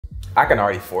I can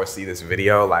already foresee this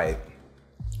video like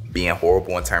being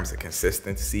horrible in terms of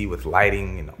consistency with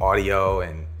lighting and audio,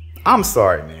 and I'm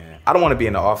sorry, man. I don't want to be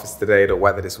in the office today. The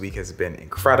weather this week has been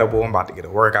incredible. I'm about to get a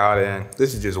workout in.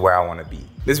 This is just where I want to be.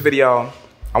 This video,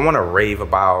 I want to rave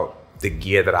about the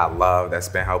gear that I love that's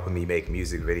been helping me make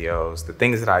music videos, the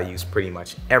things that I use pretty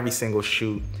much every single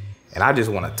shoot. And I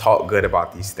just want to talk good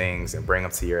about these things and bring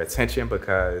them to your attention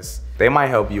because they might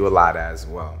help you a lot as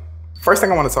well. First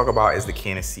thing I want to talk about is the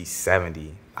Canon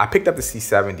C70. I picked up the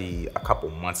C70 a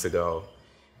couple months ago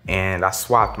and I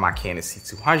swapped my Canon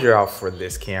C200 out for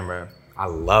this camera. I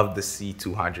love the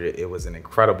C200. It was an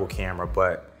incredible camera,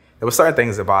 but there were certain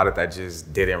things about it that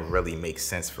just didn't really make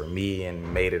sense for me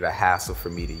and made it a hassle for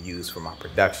me to use for my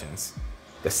productions.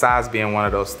 The size being one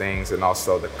of those things, and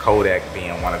also the codec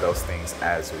being one of those things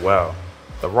as well.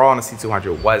 The RAW on the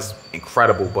C200 was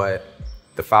incredible, but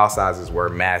the file sizes were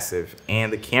massive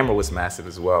and the camera was massive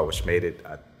as well, which made it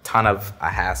a ton of a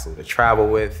hassle to travel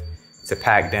with, to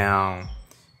pack down,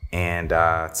 and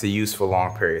to use for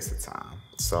long periods of time.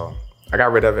 So I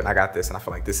got rid of it and I got this, and I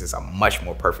feel like this is a much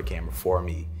more perfect camera for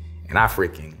me. And I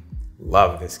freaking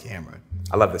love this camera.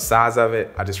 I love the size of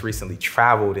it. I just recently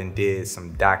traveled and did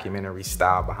some documentary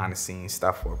style behind the scenes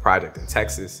stuff for a project in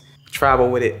Texas.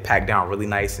 Traveled with it, packed down really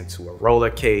nice into a roller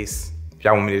case. If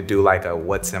y'all want me to do like a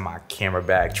what's in my camera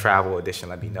bag travel edition,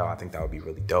 let me know. I think that would be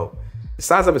really dope. The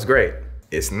size of it's great.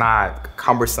 It's not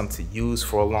cumbersome to use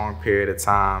for a long period of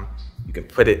time. You can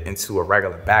put it into a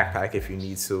regular backpack if you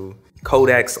need to.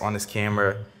 Codecs on this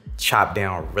camera, chopped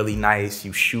down really nice.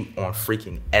 You shoot on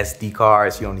freaking SD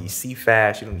cards. You don't need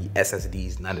CFast, you don't need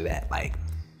SSDs, none of that. Like,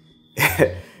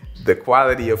 the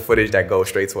quality of footage that goes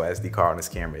straight to an SD card on this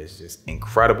camera is just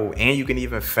incredible. And you can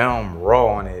even film RAW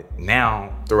on it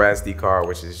now through an SD card,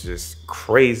 which is just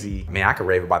crazy. Man, I could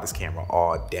rave about this camera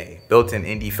all day. Built-in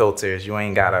ND filters. You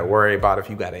ain't gotta worry about if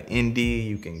you got an ND.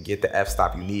 You can get the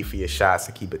f-stop you need for your shots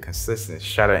to keep a consistent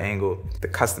shutter angle. The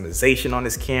customization on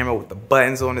this camera with the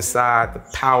buttons on the side, the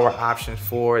power option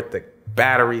for it, the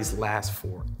batteries last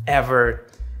forever.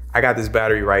 I got this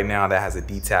battery right now that has a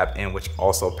D-tap in, which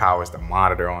also powers the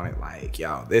monitor on it. Like,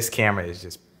 yo, this camera is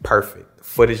just perfect. The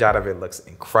footage out of it looks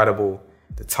incredible.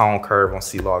 The tone curve on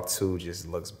C-Log 2 just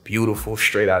looks beautiful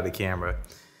straight out of the camera.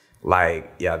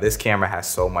 Like, yeah, this camera has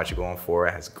so much going for it.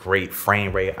 It has great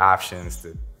frame rate options.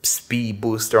 The speed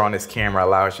booster on this camera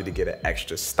allows you to get an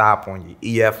extra stop on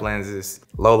your EF lenses.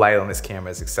 Low light on this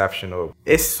camera is exceptional.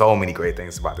 It's so many great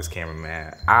things about this camera,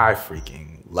 man. I freaking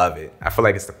love it. I feel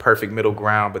like it's the perfect middle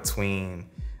ground between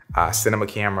cinema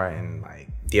camera and like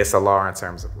DSLR in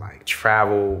terms of like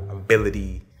travel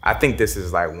ability. I think this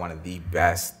is like one of the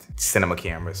best cinema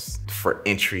cameras for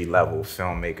entry-level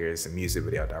filmmakers and music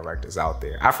video directors out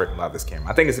there. I freaking love this camera.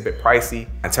 I think it's a bit pricey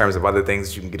in terms of other things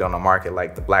that you can get on the market,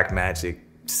 like the Blackmagic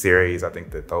series. I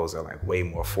think that those are like way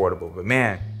more affordable. But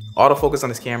man, autofocus on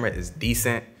this camera is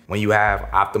decent. When you have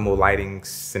optimal lighting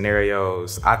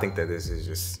scenarios, I think that this is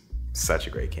just such a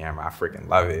great camera. I freaking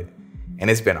love it. And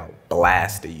it's been a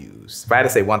blast to use. If I had to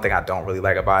say one thing I don't really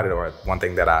like about it, or one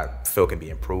thing that I feel can be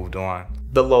improved on,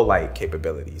 the low light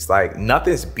capabilities. Like,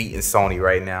 nothing's beating Sony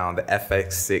right now. The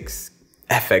FX6,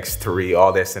 FX3,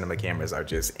 all their cinema cameras are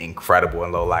just incredible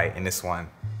in low light. And this one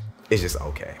is just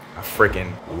okay. I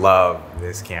freaking love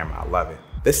this camera. I love it.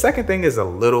 The second thing is a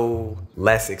little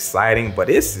less exciting, but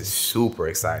this is super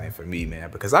exciting for me,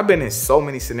 man, because I've been in so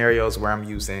many scenarios where I'm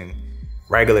using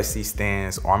regular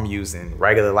C-stands or I'm using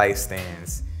regular light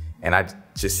stands, and I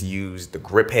just use the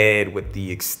grip head with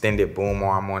the extended boom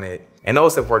arm on it. And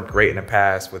those have worked great in the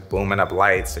past with booming up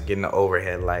lights or getting the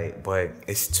overhead light, but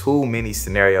it's too many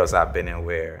scenarios I've been in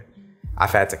where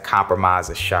I've had to compromise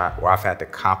a shot, or I've had to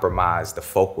compromise the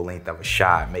focal length of a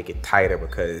shot, make it tighter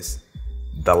because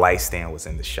the light stand was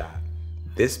in the shot.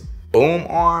 This boom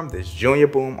arm, this junior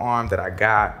boom arm that I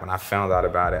got when I found out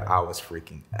about it, I was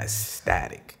freaking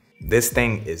ecstatic. This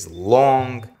thing is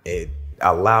long. It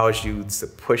allows you to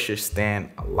push your stand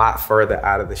a lot further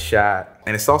out of the shot.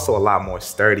 And it's also a lot more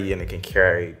sturdy, and it can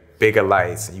carry bigger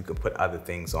lights, and you can put other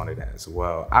things on it as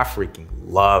well. I freaking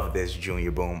love this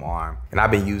junior boom arm, and I've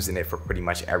been using it for pretty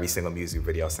much every single music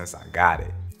video since I got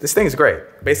it. This thing is great.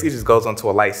 Basically, it just goes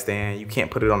onto a light stand. You can't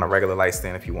put it on a regular light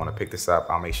stand. If you want to pick this up,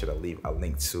 I'll make sure to leave a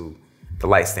link to the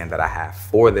light stand that I have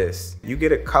for this. You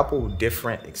get a couple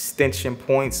different extension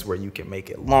points where you can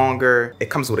make it longer. It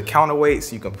comes with a counterweight,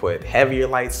 so you can put heavier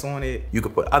lights on it. You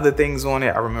can put other things on it.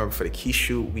 I remember for the key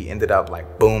shoot, we ended up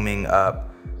like booming up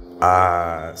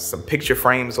some picture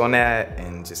frames on that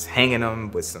and just hanging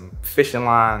them with some fishing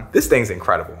line. This thing's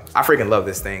incredible. I freaking love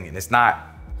this thing, and it's not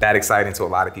that exciting to a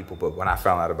lot of people, but when I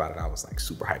found out about it, I was like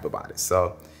super hype about it.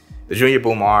 So The Junior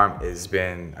Boom Arm has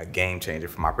been a game changer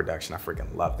for my production. I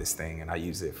freaking love this thing and I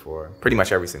use it for pretty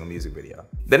much every single music video.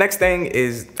 The next thing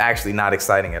is actually not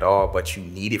exciting at all, but you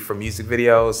need it for music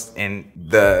videos. And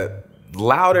the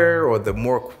louder or the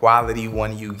more quality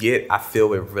one you get, I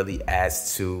feel it really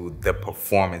adds to the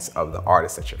performance of the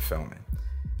artist that you're filming.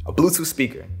 A Bluetooth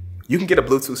speaker. You can get a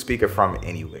Bluetooth speaker from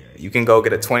anywhere. You can go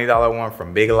get a $20 one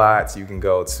from Big Lots. You can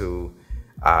go to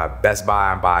Best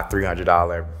Buy and buy a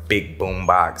 $300 big boom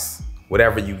box.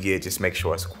 Whatever you get, just make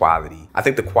sure it's quality. I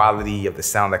think the quality of the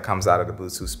sound that comes out of the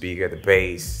Bluetooth speaker, the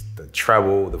bass, the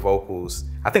treble, the vocals,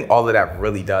 I think all of that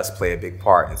really does play a big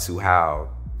part into how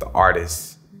the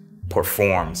artist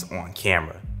performs on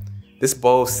camera. This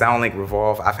Bose SoundLink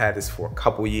Revolve, I've had this for a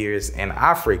couple years and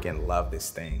I freaking love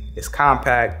this thing. It's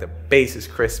compact, the bass is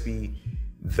crispy,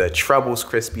 the treble's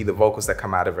crispy, the vocals that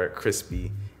come out of it are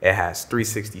crispy. It has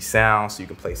 360 sound, so you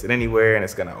can place it anywhere and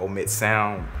it's gonna omit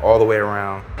sound all the way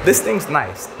around. This thing's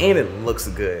nice and it looks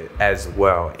good as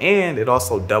well. And it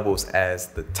also doubles as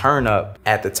the turn up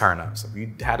at the turn up. So if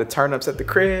you had the turn ups at the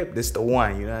crib, this is the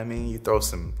one, you know what I mean? You throw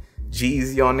some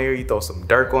Jeezy on there, you throw some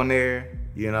Dirk on there,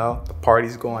 you know, the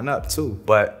party's going up too.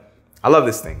 But I love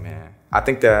this thing, man. I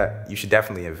think that you should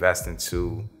definitely invest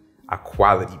into a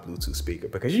quality Bluetooth speaker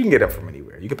because you can get them from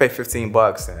anywhere. You can pay 15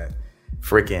 bucks at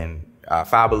freaking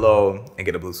Five Below and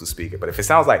get a Bluetooth speaker. But if it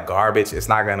sounds like garbage, it's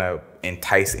not gonna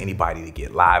entice anybody to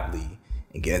get lively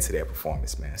and get into their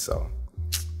performance, man. So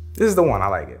this is the one, I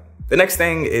like it. The next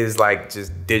thing is like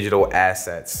just digital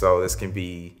assets. So this can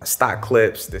be stock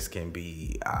clips, this can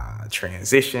be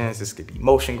transitions, this could be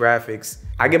motion graphics.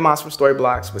 I get mine from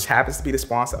Storyblocks, which happens to be the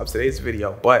sponsor of today's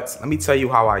video. But let me tell you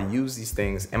how I use these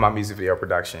things in my music video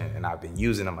production, and I've been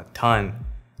using them a ton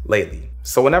lately.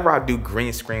 So whenever I do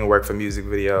green screen work for music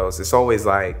videos, it's always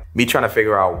like me trying to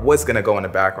figure out what's gonna go in the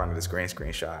background of this green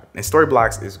screen shot. And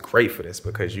Storyblocks is great for this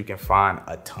because you can find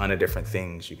a ton of different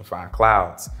things. You can find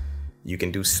clouds, you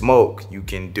can do smoke, you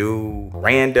can do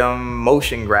random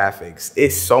motion graphics.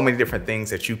 It's so many different things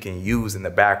that you can use in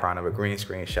the background of a green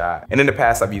screen shot. And in the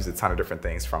past, I've used a ton of different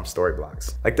things from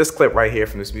Storyblocks. Like this clip right here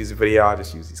from this music video, I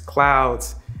just use these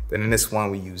clouds. Then in this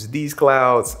one, we use these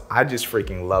clouds. I just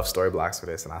freaking love Storyblocks for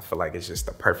this, and I feel like it's just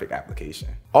the perfect application.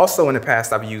 Also in the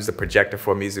past, I've used a projector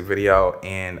for a music video,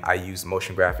 and I used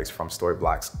motion graphics from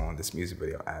Storyblocks on this music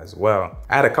video as well.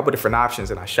 I had a couple different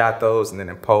options and I shot those, and then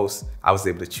in post, I was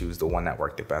able to choose the one that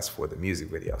worked the best for the music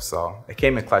video. So it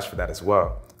came in clutch for that as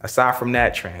well. Aside from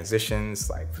that, transitions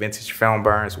like vintage film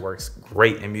burns works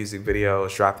great in music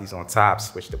videos. Drop these on top,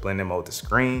 switch the blending mode to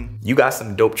screen. You got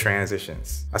some dope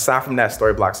transitions. Aside from that,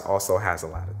 Storyblocks also has a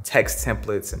lot of text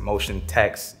templates and motion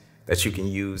text that you can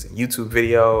use in YouTube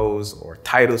videos or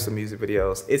titles of music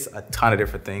videos. It's a ton of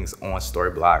different things on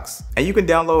Storyblocks. And you can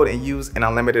download and use an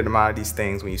unlimited amount of these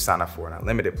things when you sign up for an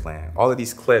unlimited plan. All of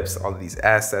these clips, all of these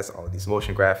assets, all of these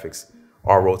motion graphics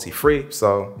are royalty free,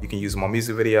 so you can use them on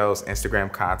music videos,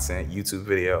 Instagram content, YouTube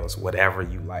videos, whatever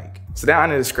you like. So down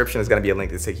in the description is gonna be a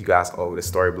link to take you guys over to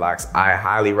Storyblocks. I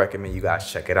highly recommend you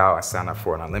guys check it out and sign up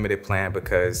for an unlimited plan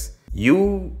because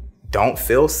you don't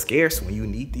feel scarce when you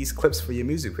need these clips for your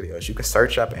music videos. You can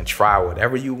search up and try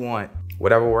whatever you want.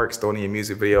 Whatever works, throw it in your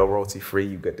music video, royalty free,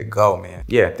 you good to go, man.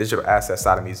 Yeah, digital assets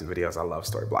side of music videos, I love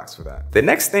Storyblocks for that. The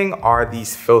next thing are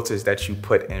these filters that you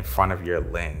put in front of your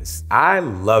lens. I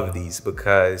love these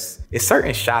because it's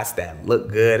certain shots that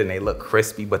look good and they look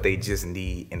crispy, but they just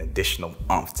need an additional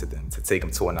oomph to them to take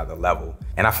them to another level.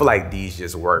 And I feel like these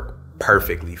just work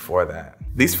perfectly for that.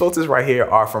 These filters right here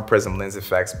are from Prism Lens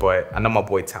Effects, but I know my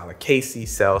boy Tyler Casey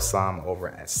sells some over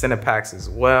at Cinepacks as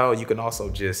well. You can also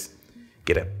just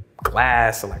get a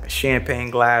glass or like a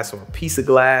champagne glass or a piece of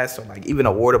glass or like even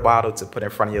a water bottle to put in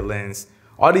front of your lens.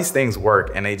 All these things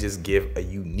work and they just give a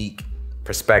unique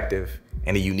perspective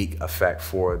and a unique effect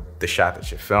for the shot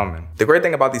that you're filming. The great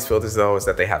thing about these filters though is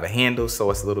that they have a handle, so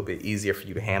it's a little bit easier for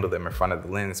you to handle them in front of the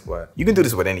lens, but you can do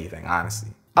this with anything, honestly.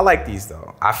 I like these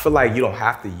though. I feel like you don't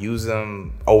have to use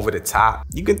them over the top.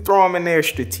 You can throw them in there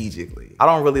strategically. I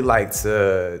don't really like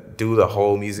to do the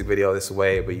whole music video this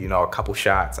way, but you know, a couple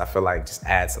shots, I feel like just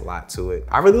adds a lot to it.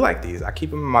 I really like these. I keep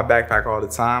them in my backpack all the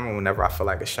time, and whenever I feel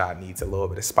like a shot needs a little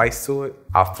bit of spice to it,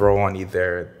 I'll throw on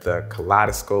either the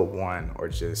kaleidoscope one or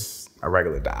just a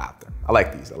regular diopter. I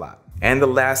like these a lot. And the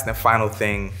last and final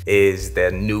thing is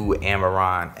the new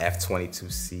Amaron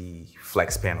F22C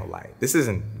flex panel light. This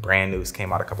isn't brand new, this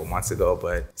came out a couple months ago,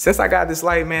 but since I got this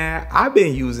light, man, I've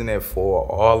been using it for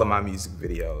all of my music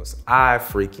videos. I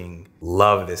freaking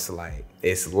love this light.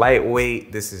 It's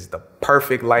lightweight. This is the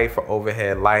perfect light for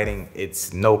overhead lighting.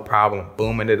 It's no problem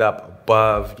booming it up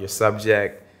above your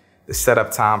subject. The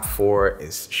setup time for it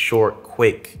is short,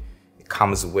 quick.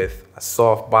 Comes with a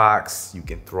soft box. You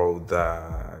can throw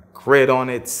the grid on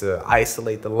it to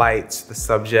isolate the lights, the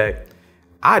subject.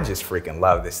 I just freaking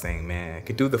love this thing, man. It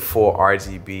can do the full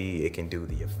RGB, it can do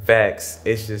the effects.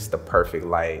 It's just the perfect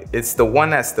light. It's the one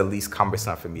that's the least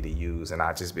cumbersome for me to use, and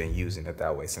I've just been using it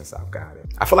that way since I've got it.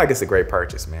 I feel like it's a great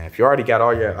purchase, man. If you already got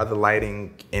all your other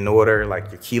lighting in order,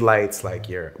 like your key lights, like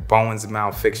your Bowens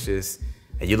mount fixtures,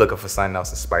 and you're looking for something else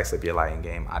to spice up your lighting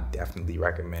game, I definitely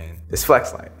recommend this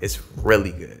flex light. It's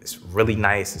really good. It's really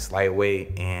nice, it's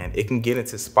lightweight, and it can get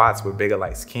into spots where bigger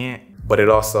lights can't. But it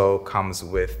also comes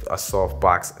with a soft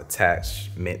box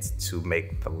attachment to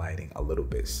make the lighting a little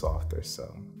bit softer.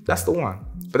 So that's the one.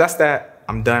 But that's that.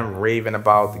 I'm done raving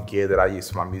about the gear that I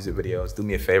use for my music videos. Do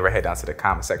me a favor, head down to the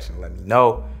comment section and let me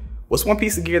know. What's one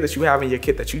piece of gear that you have in your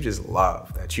kit that you just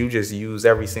love, that you just use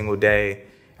every single day,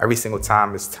 every single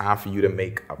time it's time for you to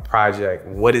make a project?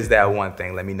 What is that one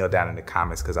thing? Let me know down in the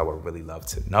comments, because I would really love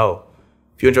to know.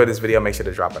 If you enjoyed this video, make sure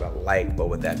to drop it a like. But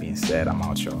with that being said, I'm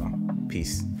out, y'all.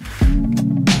 Peace.